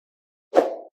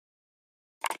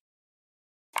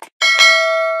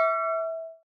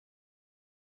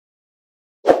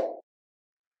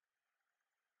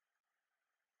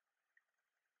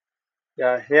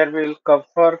Yeah, here we'll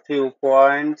cover few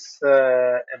points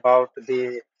about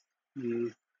the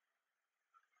mm,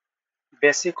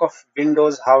 basic of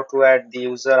Windows, how to add the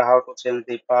user, how to change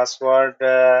the password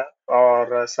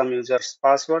or some user's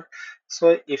password.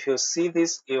 So if you see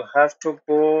this, you have to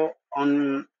go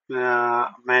on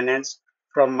manage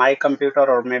from my computer,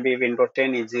 or maybe Windows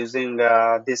 10 is using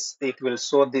this, it will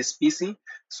show this PC.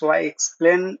 So I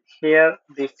explain here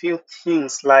the few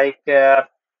things like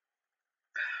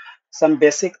some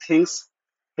basic things.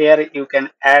 Here you can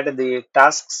add the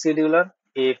task scheduler.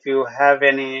 If you have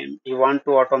any, you want to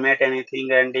automate anything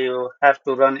and you have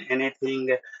to run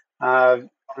anything uh,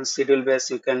 on schedule base,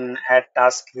 you can add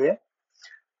task here.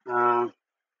 uh,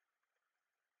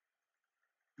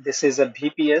 this is a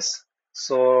VPS,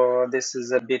 so this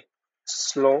is a bit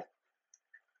slow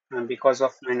because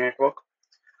of my network.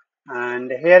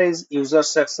 And here is user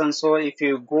section. So if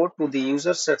you go to the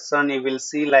user section, you will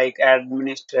see like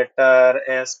administrator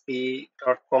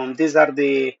sp.com. These are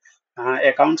the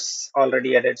accounts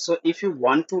already added. So if you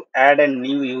want to add a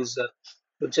new user,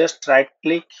 you just right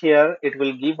click here, it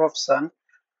will give option.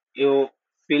 You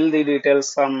fill the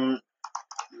details, some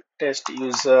test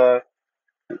user,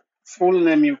 full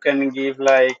name you can give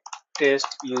like test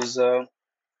user.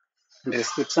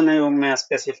 Description you may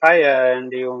specify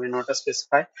and you may not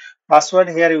specify. Password,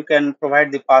 here you can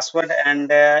provide the password,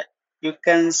 and you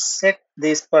can set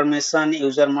this permission.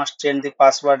 User must change the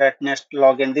password at next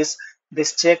login.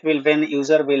 This check will, when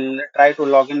user will try to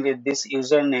log in with this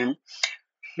username,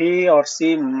 he or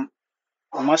she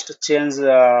must change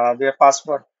their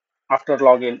password after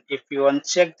login. If you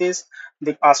uncheck this,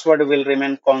 the password will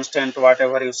remain constant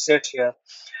whatever you set here.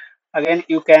 Again,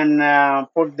 you can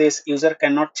put this user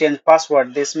cannot change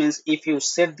password. This means if you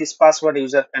set this password,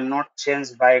 user cannot change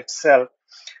by itself.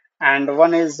 And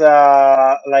one is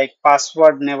like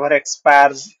password never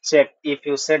expires check. If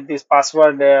you set this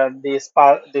password,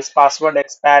 this password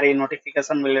expiry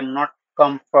notification will not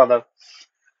come further.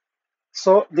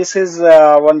 So this is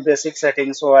one basic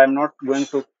setting. So I'm not going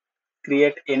to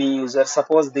create any user.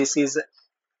 Suppose this is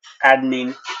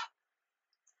admin.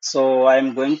 So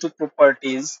I'm going to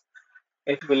properties.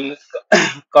 It will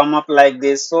come up like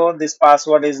this. So this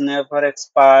password is never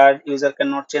expired, user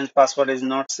cannot change, password is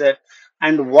not set.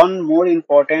 And one more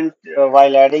important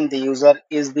while adding the user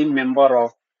is the member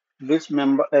of, which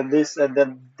member this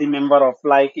the member of,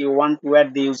 like you want to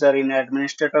add the user in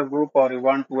administrator group, or you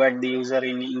want to add the user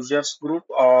in users group,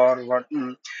 or what,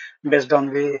 based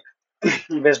on the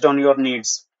based on your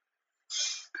needs.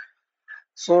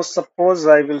 So suppose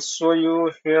I will show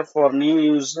you here for new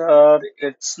user,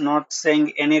 it's not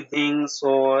saying anything.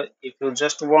 So if you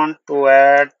just want to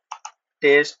add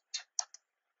test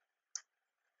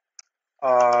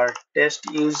or test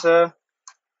user,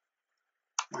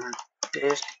 and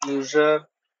test user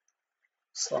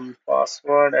some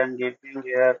password and giving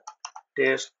here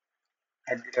test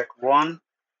at one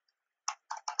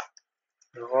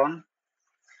one.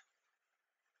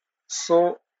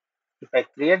 So if I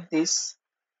create this,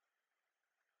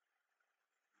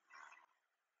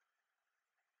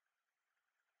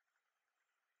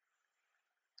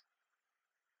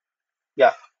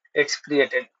 yeah, it's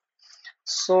created.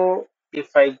 So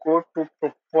if I go to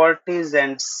properties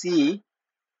and see,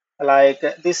 like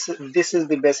this is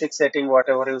the basic setting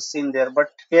whatever you've seen there, but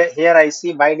here I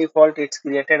see by default it's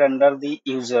created under the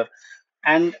user.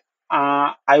 And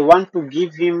I want to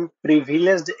give him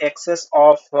privileged access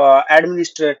of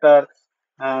administrator.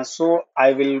 So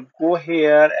I will go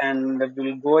here and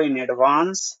will go in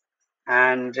advance,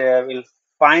 and will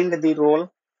find the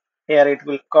role. Here it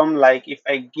will come like if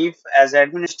I give as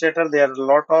administrator, there are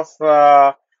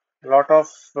a lot of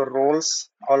roles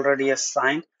already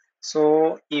assigned.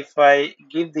 So if I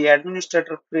give the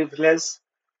administrator privilege,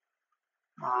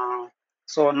 uh,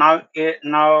 so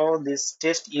now this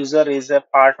test user is a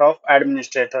part of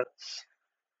administrator.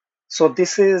 So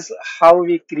this is how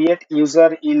we create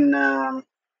user in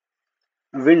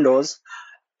Windows.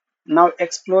 Now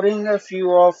exploring a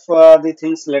few of the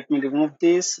things, let me remove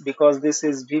this because this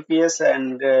is VPS,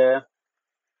 and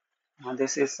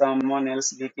this is someone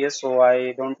else VPS, so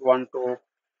I don't want to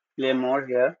play more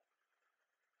here.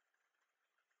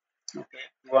 Okay,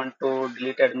 you want to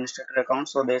delete administrator account,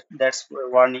 so that's a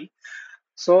warning.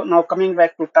 So now coming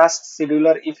back to task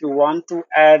scheduler, if you want to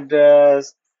add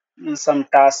some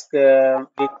task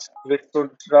which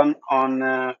should run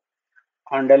on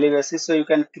daily basis, so you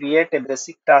can create a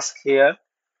basic task here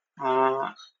uh,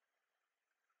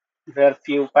 where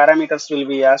few parameters will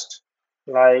be asked,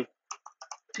 like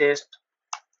test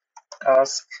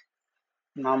task.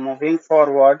 Now moving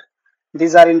forward,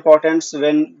 These are important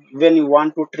when you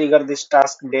want to trigger this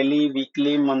task daily,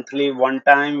 weekly, monthly, one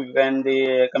time when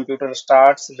the computer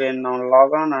starts, when on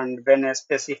log on, and when a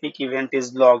specific event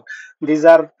is logged. These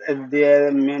are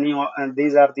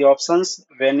these are the options.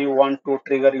 When you want to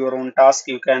trigger your own task,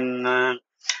 you can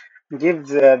give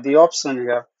the option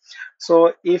here.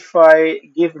 So if I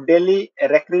give daily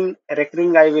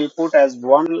recurring, I will put as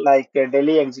one, like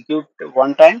daily execute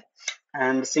one time,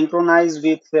 and synchronize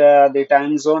with the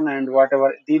time zone and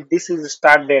whatever. This is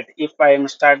start date. If I am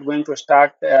going to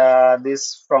start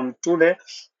this from today,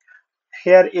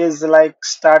 here is like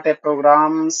start a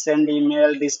program, send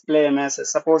email, display a message.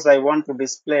 Suppose I want to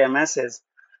display a message,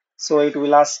 so it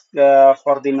will ask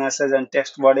for the message and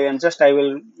text body, and just I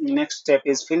will, next step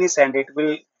is finish, and it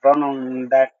will run on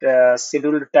that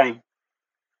scheduled time.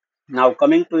 Now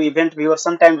coming to event viewer,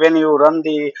 sometime when you run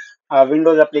the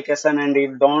Windows application and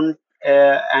it don't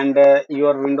and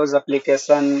your Windows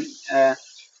application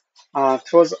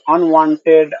throws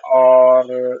unwanted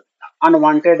error,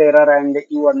 and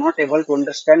you are not able to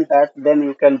understand that, then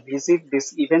you can visit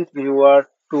this event viewer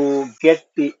to get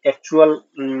the actual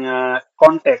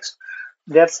context.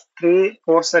 There's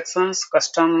four sections: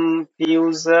 custom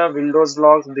views, Windows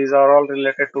logs. These are all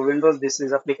related to Windows. This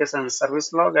is application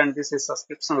service log, and this is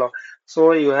subscription log.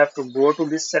 So you have to go to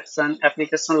this section,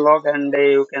 application log, and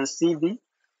you can see the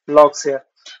logs here.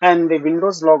 And the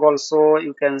Windows log also,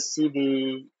 you can see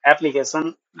the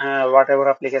application. Whatever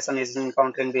application is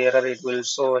encountering the error, it will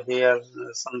show here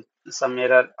some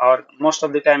error, or most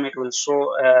of the time it will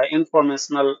show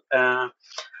informational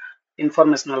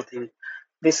thing.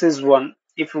 This is one.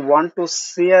 If you want to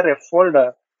share a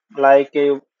folder, like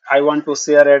I want to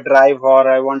share a drive, or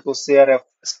I want to share a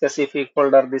specific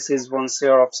folder, this is one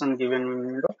share option given in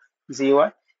Windows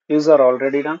GUI. User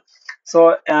already done.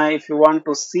 So if you want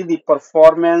to see the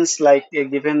performance, like a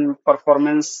given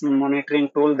performance monitoring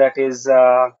tool, that is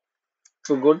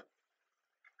too good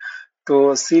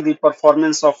to see the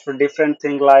performance of different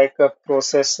thing, like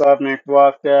processor,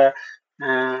 network, uh,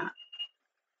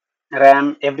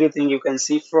 RAM, everything you can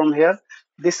see from here.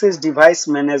 This is device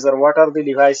manager. What are the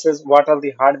devices? What are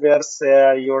the hardwares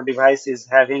your device is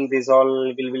having? These all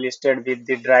will be listed with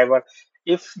the driver.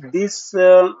 If this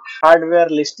hardware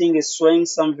listing is showing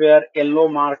somewhere yellow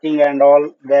marking and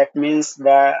all, that means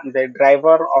that the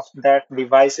driver of that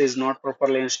device is not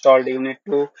properly installed. You need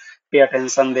to pay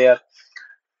attention there.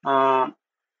 Uh,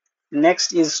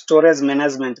 Next is storage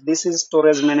management. This is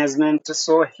storage management.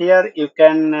 So here you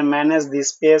can manage the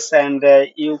space, and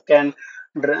you can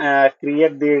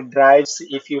create the drives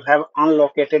if you have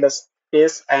unlocated a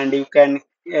space, and you can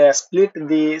split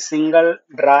the single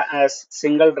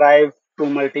drive to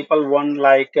multiple one,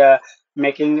 like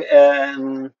making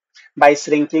by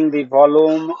shrinking the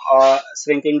volume,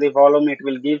 it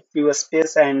will give you a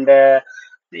space, and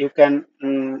you can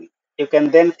you can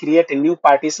then create a new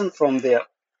partition from there.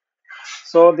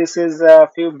 So this is a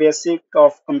few basic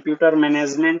of computer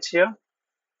management here.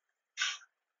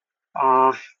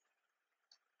 Uh,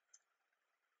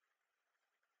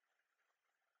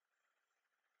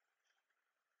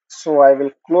 so I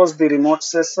will close the remote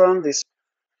session.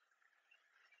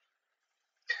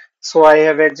 So I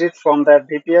have exit from that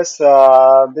VPS.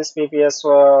 This VPS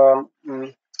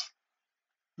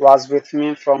was with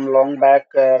me from long back,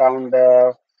 around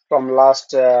from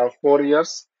last 4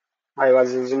 years. I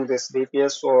was using this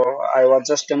VPS, so I was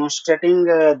just demonstrating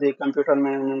the computer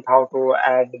management, how to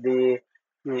add the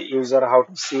user, how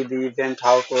to see the event,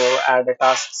 how to add a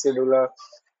task scheduler,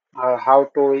 how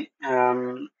to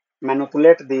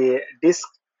manipulate the disk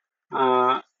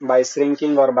by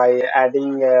shrinking or by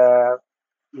adding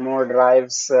more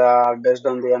drives based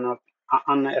on the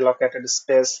unallocated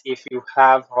space if you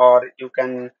have, or you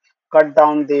can cut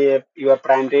down the your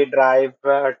primary drive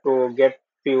to get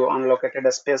few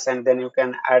unallocated space, and then you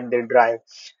can add the drive.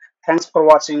 Thanks for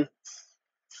watching.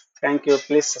 Thank you.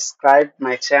 Please subscribe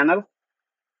my channel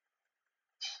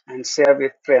and share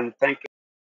with friends. Thank you.